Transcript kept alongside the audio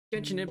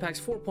Genshin Impact's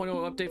 4.0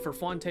 update for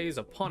Fontaine is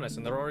upon us,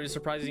 and they're already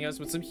surprising us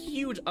with some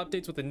huge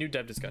updates with a new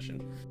dev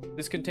discussion.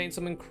 This contains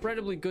some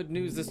incredibly good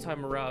news this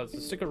time around, so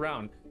stick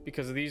around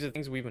because these are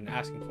things we've been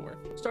asking for.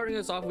 Starting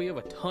us off, we have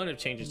a ton of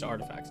changes to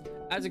artifacts.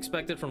 As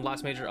expected from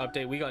last major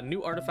update, we got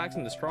new artifacts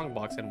in the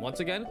strongbox, and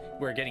once again,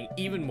 we're getting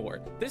even more.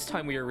 This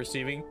time we are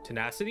receiving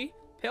Tenacity,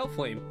 Pale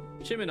Flame,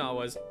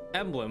 Shimenawa's,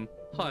 Emblem,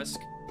 Husk,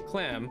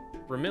 Clam,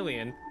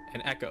 Vermilion,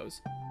 and Echoes.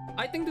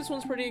 I think this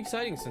one's pretty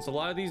exciting since a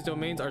lot of these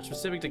domains are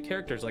specific to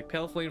characters like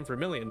Pale Flame and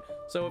Vermilion,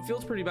 so it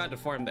feels pretty bad to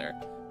farm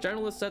there.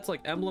 Generalist sets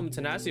like Emblem and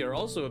Tenacity are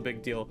also a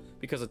big deal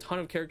because a ton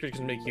of characters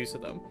can make use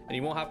of them, and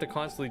you won't have to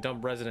constantly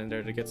dump resin in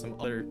there to get some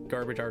other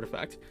garbage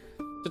artifact.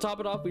 To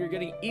top it off, we are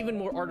getting even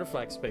more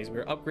artifact space. We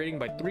are upgrading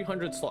by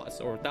 300 slots,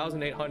 or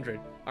 1,800.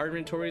 Our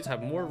inventories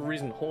have more of a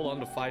reason to hold on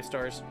to 5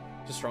 stars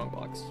to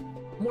Strongbox.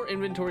 More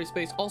inventory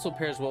space also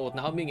pairs well with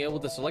now being able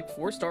to select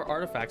 4-star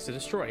artifacts to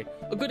destroy.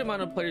 A good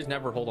amount of players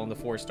never hold on to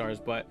 4 stars,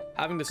 but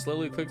having to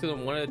slowly click through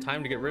them one at a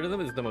time to get rid of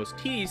them is the most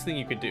tedious thing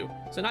you could do.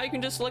 So now you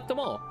can just select them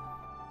all.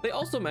 They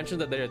also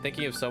mentioned that they are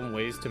thinking of some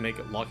ways to make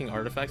locking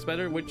artifacts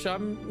better, which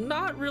I'm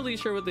not really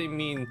sure what they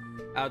mean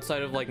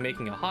outside of like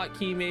making a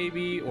hotkey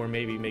maybe, or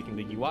maybe making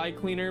the UI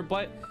cleaner,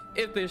 but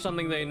if there's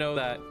something they know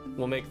that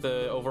will make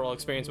the overall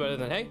experience better,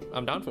 then hey,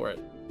 I'm down for it.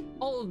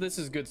 All of this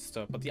is good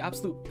stuff, but the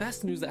absolute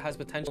best news that has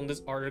potential in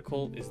this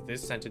article is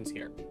this sentence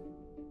here.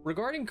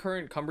 Regarding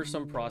current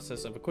cumbersome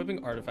process of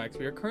equipping artifacts,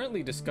 we are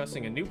currently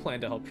discussing a new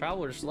plan to help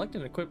travelers select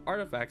and equip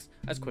artifacts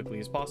as quickly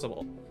as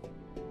possible.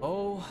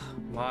 Oh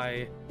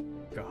my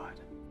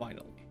god,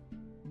 finally.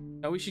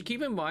 Now we should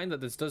keep in mind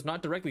that this does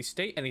not directly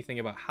state anything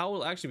about how it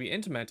will actually be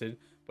implemented,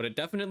 but it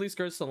definitely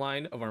skirts the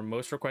line of our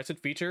most requested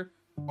feature,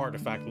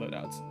 artifact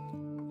loadouts.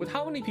 With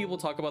how many people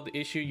talk about the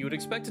issue, you would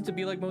expect it to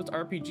be like most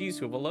RPGs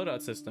who have a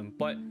loadout system,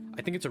 but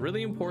I think it's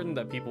really important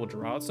that people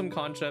draw out some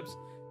concepts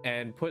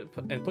and put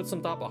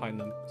some thought behind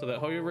them so that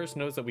Hoyoverse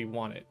knows that we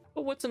want it.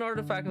 But what's an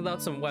artifact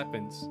without some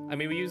weapons? I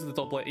mean, we use the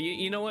double.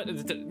 You know what?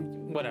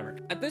 Whatever.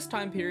 At this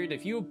time period,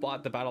 if you have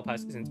bought the battle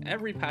pass since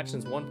every patch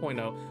since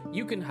 1.0,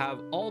 you can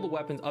have all the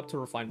weapons up to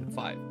refinement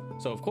 5.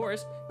 So of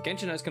course,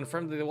 Genshin has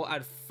confirmed that they will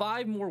add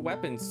 5 more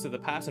weapons to the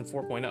pass in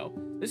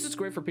 4.0. This is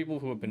great for people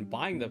who have been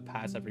buying the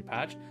pass every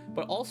patch,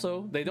 but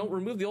also they don't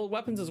remove the old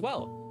weapons as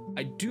well.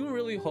 I do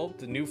really hope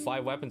the new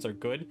 5 weapons are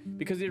good,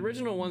 because the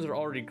original ones are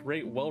already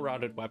great,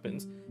 well-rounded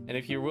weapons, and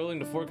if you're willing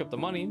to fork up the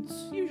money,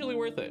 it's usually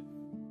worth it.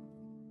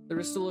 There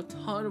is still a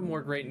ton of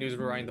more great news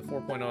regarding the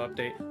 4.0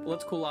 update, but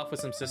let's cool off with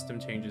some system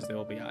changes they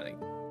will be adding.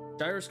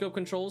 Gyroscope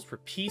controls for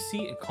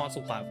PC and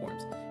console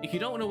platforms. If you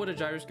don't know what a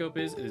gyroscope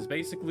is, it is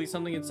basically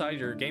something inside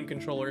your game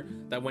controller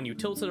that when you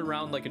tilt it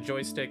around like a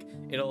joystick,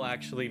 it'll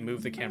actually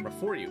move the camera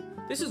for you.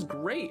 This is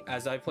great,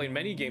 as I've played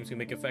many games who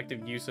make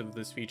effective use of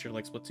this feature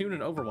like Splatoon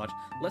and Overwatch,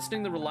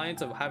 lessening the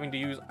reliance of having to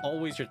use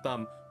always your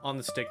thumb on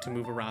the stick to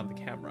move around the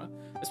camera.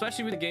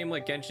 Especially with a game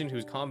like Genshin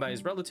whose combat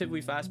is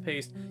relatively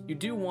fast-paced, you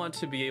do want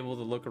to be able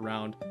to look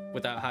around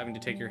without having to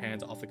take your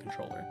hands off the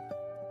controller.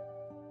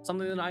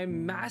 Something that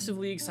I'm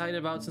massively excited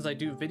about since I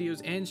do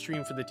videos and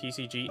stream for the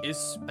TCG is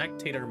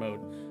spectator mode.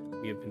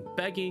 We have been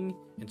begging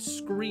and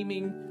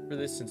screaming for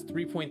this since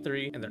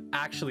 3.3, and they're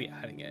actually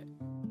adding it.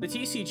 The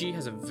TCG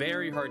has a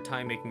very hard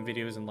time making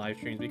videos and live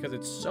streams because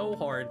it's so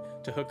hard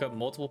to hook up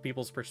multiple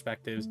people's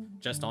perspectives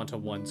just onto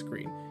one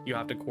screen. You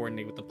have to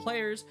coordinate with the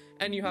players,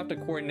 and you have to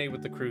coordinate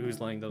with the crew who's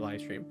letting the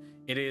live stream.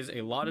 It is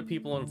a lot of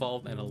people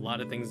involved and a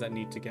lot of things that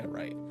need to get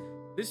right.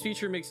 This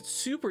feature makes it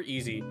super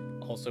easy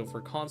also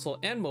for console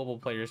and mobile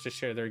players to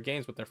share their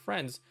games with their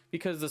friends,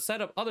 because the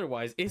setup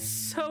otherwise is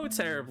so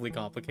terribly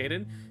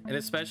complicated, and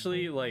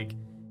especially like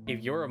if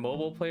you're a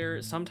mobile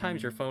player,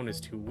 sometimes your phone is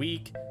too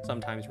weak,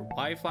 sometimes your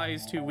Wi-Fi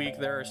is too weak.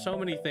 There are so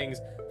many things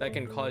that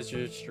can cause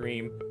your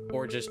stream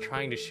or just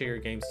trying to share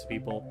games to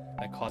people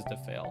that cause it to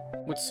fail.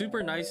 What's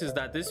super nice is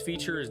that this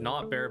feature is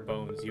not bare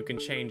bones. You can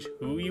change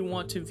who you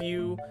want to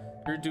view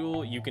your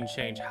duel, you can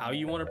change how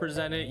you want to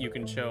present it, you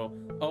can show,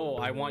 oh,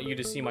 I want you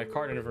to see my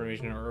card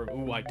information, or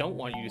ooh, I don't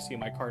want you to see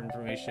my card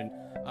information,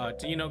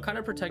 to, you know, kind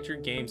of protect your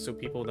game so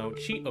people don't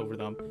cheat over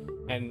them.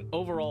 And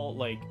overall,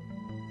 like,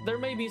 there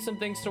may be some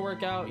things to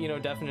work out, you know,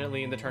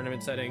 definitely in the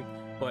tournament setting,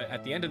 but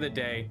at the end of the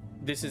day,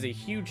 this is a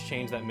huge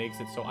change that makes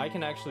it so I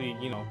can actually,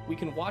 you know, we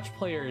can watch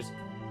players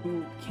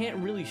who can't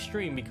really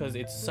stream because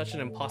it's such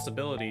an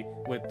impossibility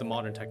with the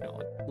modern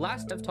technology.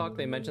 Last dev talk,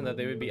 they mentioned that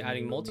they would be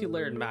adding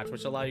multi-layered maps,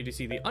 which allow you to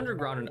see the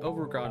underground and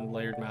overground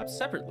layered maps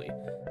separately.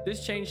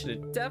 This change should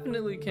have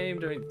definitely came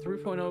during the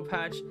 3.0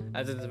 patch,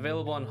 as it's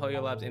available on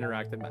HoYoLab's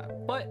interactive map,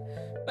 but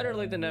better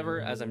late than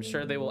never, as I'm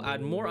sure they will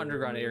add more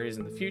underground areas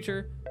in the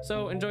future,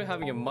 so enjoy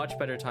having a much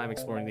better time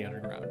exploring the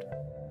underground.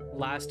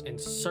 Last and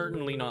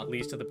certainly not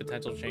least of the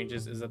potential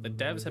changes is that the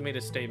devs have made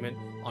a statement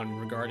on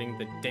regarding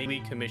the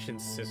daily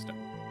commissions system.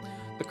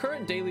 The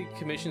current daily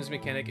commissions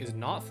mechanic is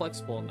not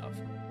flexible enough.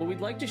 What we'd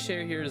like to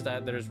share here is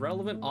that there's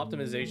relevant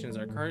optimizations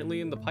are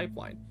currently in the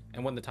pipeline,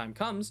 and when the time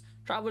comes,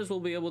 travelers will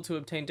be able to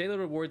obtain daily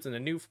rewards in a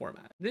new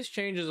format. This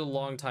change is a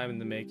long time in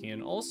the making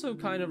and also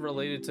kind of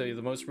related to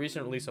the most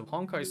recent release of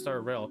Honkai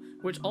Star Rail,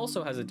 which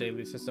also has a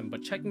daily system,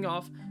 but checking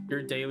off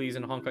your dailies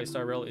in Honkai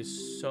Star Rail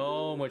is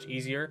so much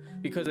easier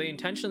because they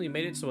intentionally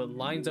made it so it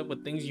lines up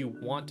with things you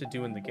want to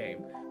do in the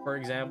game. For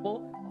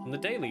example, on the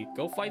daily,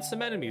 go fight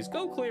some enemies,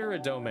 go clear a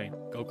domain,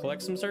 go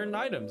collect some certain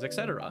items,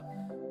 etc.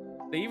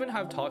 They even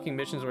have talking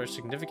missions where it's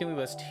significantly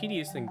less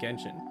tedious than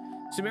Genshin.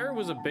 Sumeru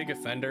was a big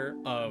offender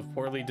of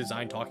poorly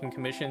designed talking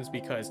commissions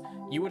because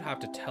you would have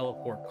to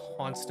teleport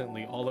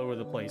constantly all over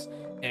the place,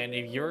 and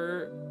if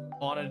you're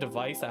on a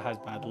device that has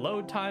bad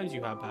load times,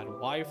 you have bad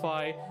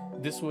Wi-Fi,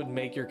 this would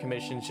make your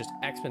commissions just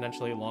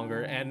exponentially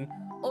longer and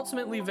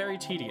ultimately very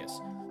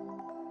tedious.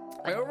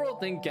 I overall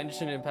think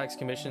Genshin Impact's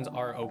commissions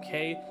are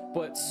okay,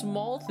 but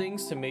small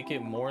things to make it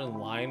more in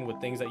line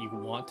with things that you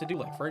want to do,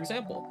 like for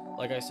example,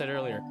 like I said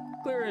earlier,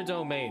 clear a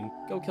domain,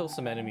 go kill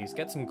some enemies,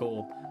 get some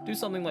gold, do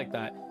something like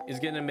that is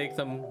going to make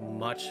them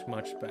much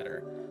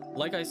better.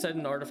 Like I said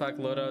in artifact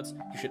loadouts,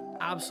 you should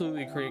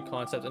absolutely create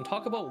concepts and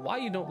talk about why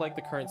you don't like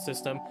the current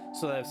system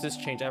so that if this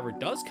change ever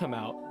does come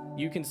out,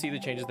 you can see the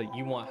changes that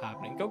you want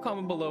happening. Go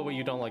comment below what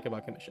you don't like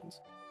about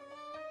commissions.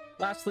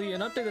 Lastly, an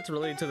update that's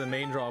related to the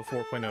main draw of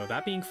 4.0,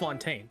 that being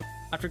Fontaine.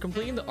 After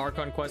completing the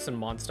Archon quest in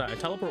Mondstadt, a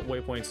teleport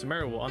waypoint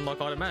Sumeru will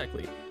unlock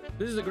automatically.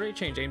 This is a great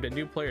change aimed at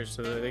new players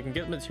so that they can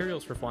get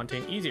materials for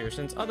Fontaine easier,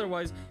 since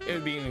otherwise it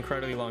would be an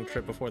incredibly long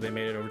trip before they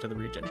made it over to the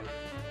region.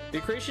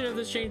 The creation of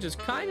this change is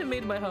kind of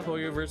made by how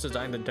Hoyoverse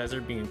designed the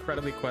desert being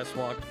incredibly quest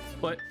walked,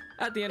 but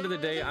at the end of the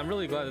day, I'm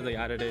really glad that they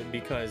added it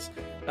because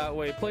that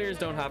way players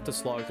don't have to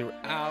slog through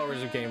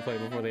hours of gameplay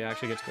before they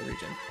actually get to the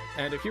region.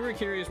 And if you were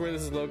curious where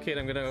this is located,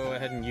 I'm going to go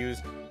ahead and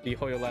use the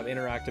HoYoLab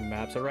interactive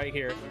map. So right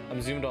here,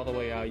 I'm zoomed all the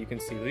way out. You can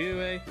see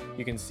Liyue,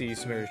 you can see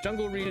Sumeru's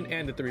jungle region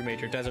and the 3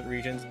 major desert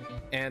regions.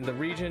 And the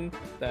region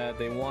that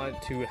they want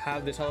to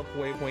have this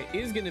teleport waypoint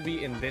is going to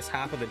be in this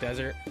half of the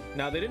desert.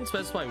 Now, they didn't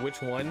specify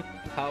which one.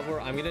 However,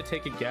 I'm going to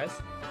take a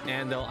guess,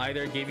 and they'll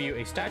either give you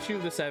a statue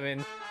of the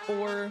 7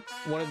 or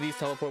one of these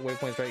teleport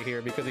waypoints right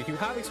here, because if you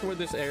have explored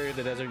this area of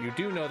the desert, you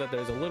do know that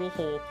there's a little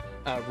whole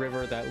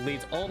river that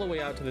leads all the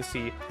way out to the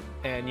sea,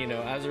 and you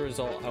know, as a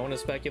result, I want to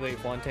speculate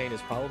Fontaine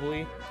is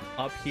probably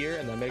up here,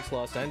 and that makes a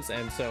lot of sense.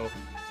 And so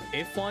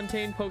if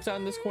Fontaine pokes out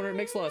in this corner, it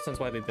makes a lot of sense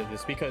why they did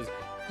this, because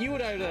you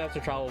would either have to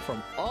travel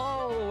from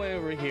all the way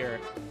over here,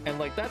 and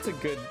like that's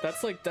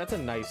a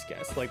nice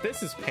guess. Like,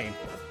 this is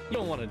painful. You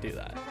don't want to do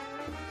that.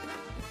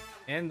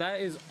 And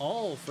that is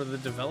all for the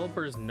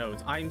developers'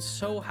 notes. I'm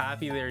so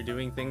happy they're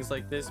doing things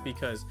like this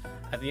because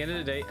at the end of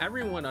the day,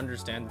 everyone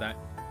understands that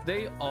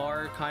they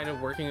are kind of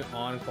working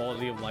on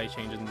quality of life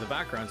changes in the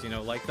backgrounds, you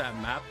know, like that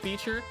map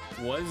feature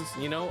was,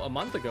 you know, a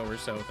month ago or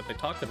so that they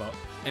talked about.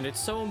 And it's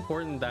so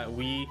important that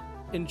we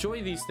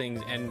enjoy these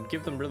things and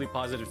give them really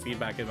positive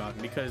feedback about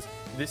it, because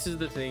this is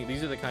the thing,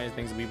 these are the kind of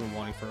things that we've been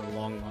wanting for a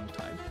long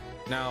time.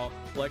 Now,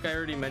 like I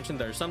already mentioned,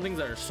 there are some things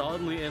that are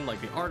solidly in, like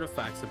the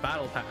artifacts, the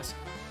battle pass,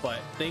 but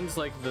things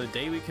like the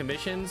daily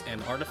commissions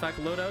and artifact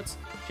loadouts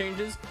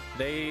changes,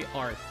 they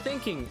are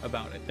thinking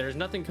about it. There's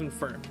nothing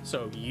confirmed.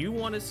 So if you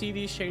want to see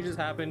these changes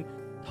happen,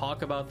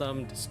 talk about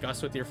them,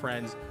 discuss with your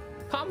friends,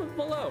 comment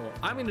below.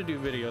 I'm going to do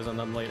videos on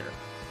them later.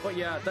 But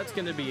yeah, that's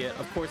going to be it.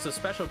 Of course, the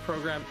special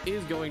program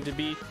is going to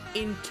be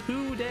in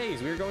 2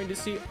 days. We're going to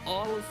see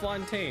all of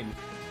Fontaine,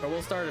 or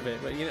we'll start a bit,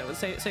 but you know,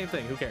 same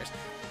thing, who cares?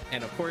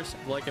 And of course,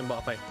 like in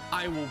bot fight,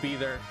 I will be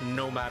there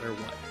no matter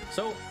what.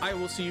 So I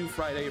will see you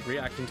Friday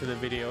reacting to the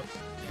video.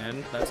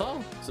 And that's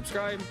all.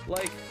 Subscribe,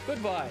 like,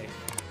 goodbye.